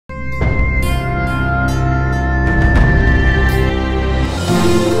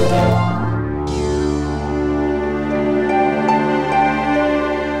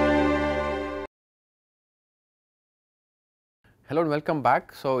Hello and welcome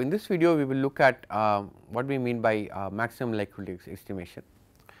back. So, in this video we will look at what we mean by maximum likelihood estimation.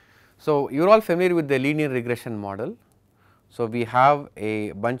 So, you are all familiar with the linear regression model. So, we have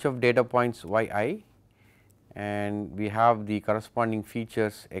a bunch of data points yi and we have the corresponding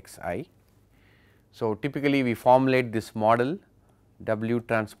features xi. So, typically we formulate this model w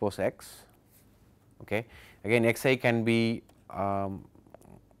transpose x. Okay. Again xi can be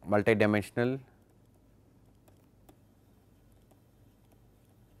multidimensional,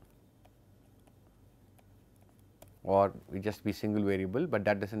 or we just be single variable, but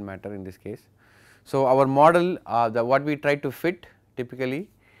that does not matter in this case. So, our model what we try to fit typically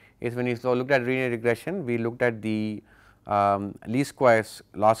is when you looked at linear regression, we looked at the least squares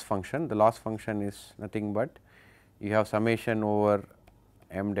loss function. The loss function is nothing but you have summation over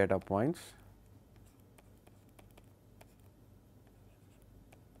m data points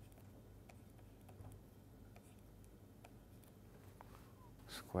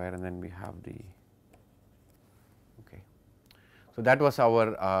square, and then we have the okay. So, that was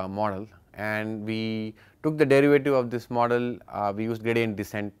our model, and we took the derivative of this model, we used gradient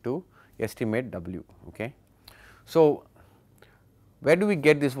descent to estimate w. Okay. So, where do we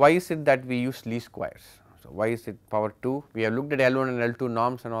get this? Why is it that we use least squares? So, why is it power 2? We have looked at L1 and L2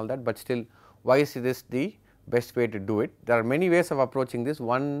 norms and all that, but still why is this the best way to do it? There are many ways of approaching this.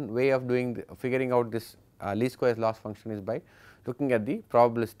 One way of doing figuring out this least squares loss function is by looking at the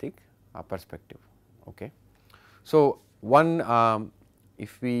probabilistic perspective. Okay. So, one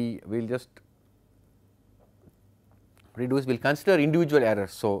if we will just reduce, we will consider individual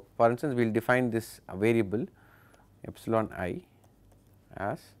errors. So, for instance, we will define this variable epsilon I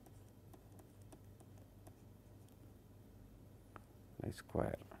as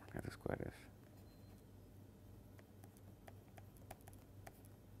square as a square is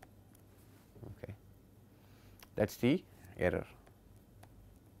okay. That is the error.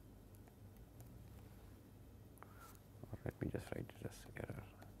 Let me just write it as error.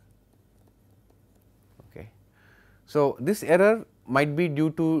 Okay. So, this error might be due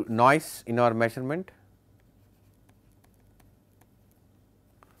to noise in our measurement,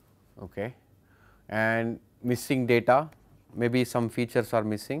 okay, and missing data, maybe some features are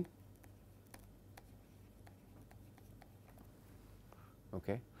missing.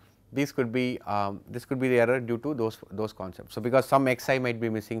 Okay. This could be the error due to those concepts. So, because some xi might be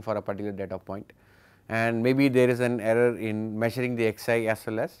missing for a particular data point, and maybe there is an error in measuring the xi as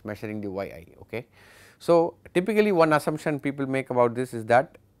well as measuring the yi. Okay. So, typically one assumption people make about this is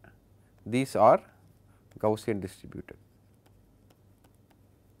that these are Gaussian distributed.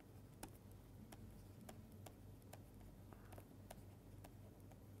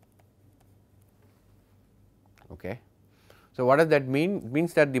 Okay. So, what does that mean? It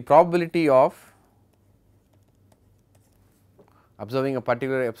means that the probability of observing a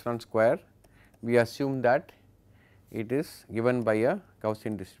particular epsilon square, we assume that it is given by a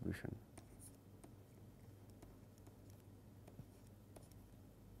Gaussian distribution.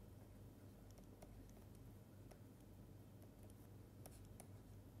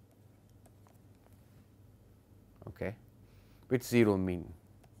 Okay, with 0 mean.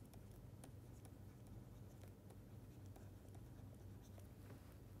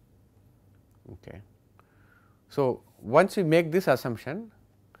 Okay. So, once we make this assumption,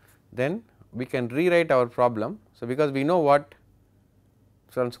 then we can rewrite our problem. So, because we know what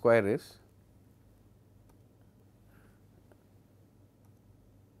epsilon square is,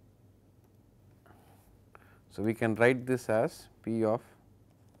 so we can write this as P of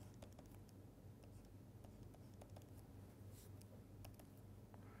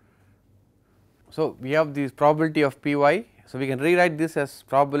so we have this probability of P y. So, we can rewrite this as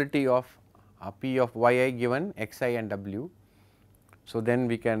probability of P of y I given x I and w. So, then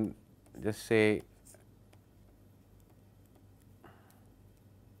we can just say,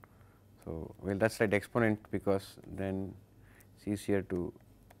 so well that is right exponent, because then it is easier to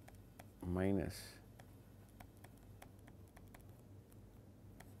minus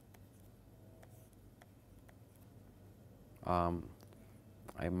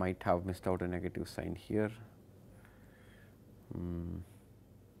I might have missed out a negative sign here.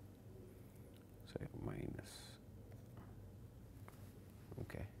 So, minus.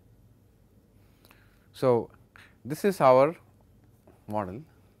 Okay. So, this is our model.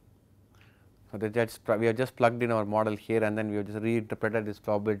 So, we have just plugged in our model here, and then we have just reinterpreted this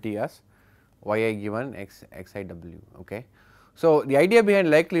probability as yi given xi w. Okay. So, the idea behind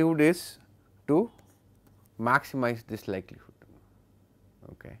likelihood is to maximize this likelihood.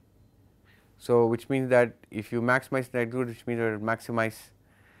 Okay. So, which means that if you maximize the likelihood, which means you maximize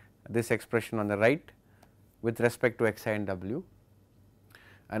this expression on the right with respect to xi and w,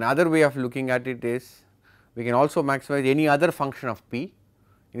 Another way of looking at it is we can also maximize any other function of p.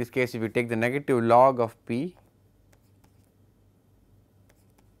 In this case, if you take the negative log of p,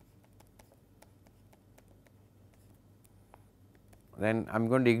 then I am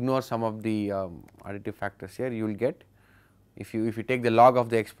going to ignore some of the additive factors here. You will get, if you take the log of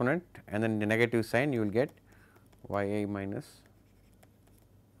the exponent and then the negative sign, you will get yi minus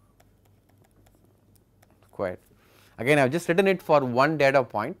squared. Again, I have just written it for one data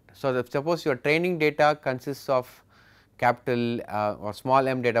point. So, suppose your training data consists of capital or small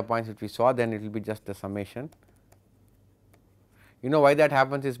m data points which we saw, then it will be just the summation. You know why that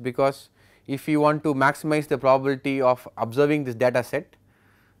happens is because if you want to maximize the probability of observing this data set,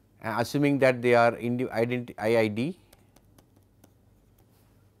 assuming that they are IID,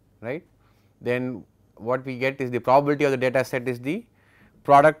 right, then what we get is the probability of the data set is the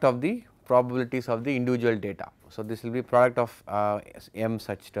product of the probabilities of the individual data. So, this will be product of m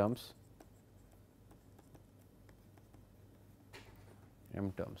such terms,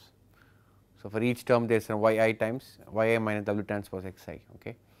 m terms. So, for each term there is a yi times yi minus w transpose xi.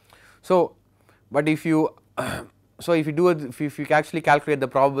 Okay. So, but if you so if you do if you actually calculate the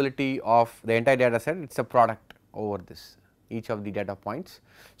probability of the entire data set, it is a product over this each of the data points.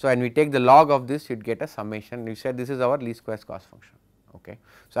 So, when we take the log of this, you would get a summation. You said this is our least squares cost function. Okay.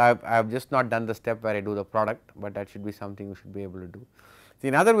 So, I have just not done the step where I do the product, but that should be something we should be able to do. The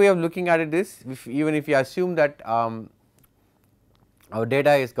another way of looking at it is, even if you assume that our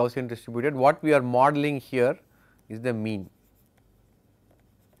data is Gaussian distributed, what we are modeling here is the mean,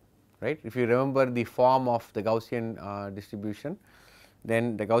 right. If you remember the form of the Gaussian distribution,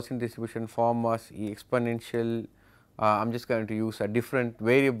 then the Gaussian distribution form was E exponential. I am just going to use a different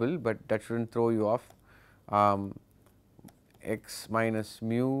variable, but that should not throw you off, x minus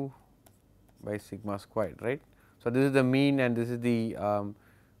mu by sigma squared, right. So, this is the mean and this is the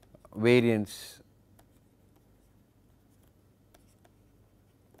variance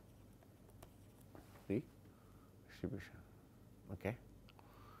distribution. Okay.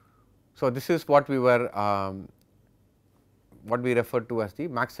 So, this is what we were what we refer to as the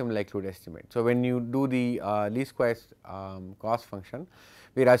maximum likelihood estimate. So, when you do the least squares cost function,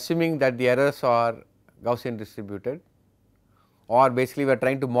 we are assuming that the errors are Gaussian distributed, or basically we are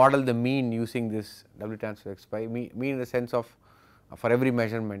trying to model the mean using this w transpose x by mean in the sense of for every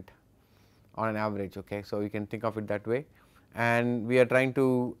measurement on an average. Okay. So, you can think of it that way, and we are trying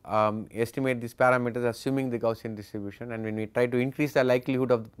to estimate these parameters assuming the Gaussian distribution, and when we try to increase the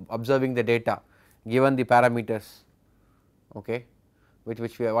likelihood of observing the data given the parameters, okay,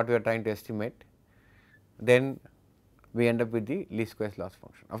 which we are what we are trying to estimate, then we end up with the least squares loss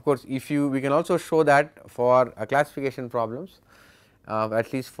function. Of course, if you we can also show that for classification problems,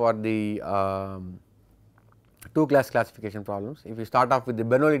 at least for the two class classification problems, if you start off with the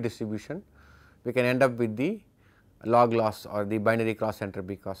Bernoulli distribution, we can end up with the log loss or the binary cross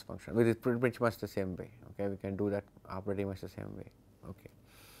entropy cost function, which is pretty much the same way. Okay, we can do that pretty much the same way. Okay.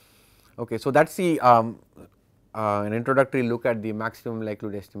 Okay, so that is the an introductory look at the maximum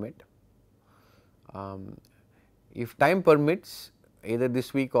likelihood estimate. If time permits, either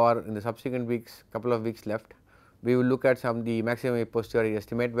this week or in the subsequent weeks, couple of weeks left, we will look at some the maximum a posteriori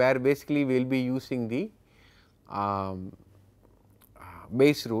estimate, where basically we will be using the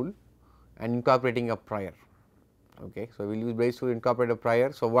Bayes rule and incorporating a prior. Okay. So, we will use Bayes rule, incorporate a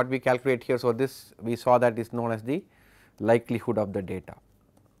prior. So, what we calculate here, so this we saw that is known as the likelihood of the data.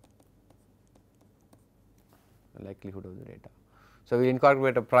 Likelihood of the data. So, we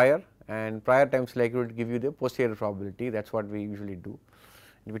incorporate a prior, and prior times likelihood give you the posterior probability, that is what we usually do.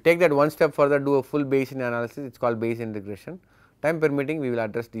 If we take that one step further, do a full Bayesian analysis, it is called Bayesian regression. Time permitting, we will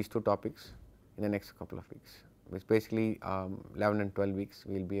address these two topics in the next couple of weeks, which basically 11 and 12 weeks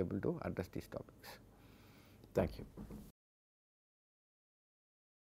we will be able to address these topics. Thank you.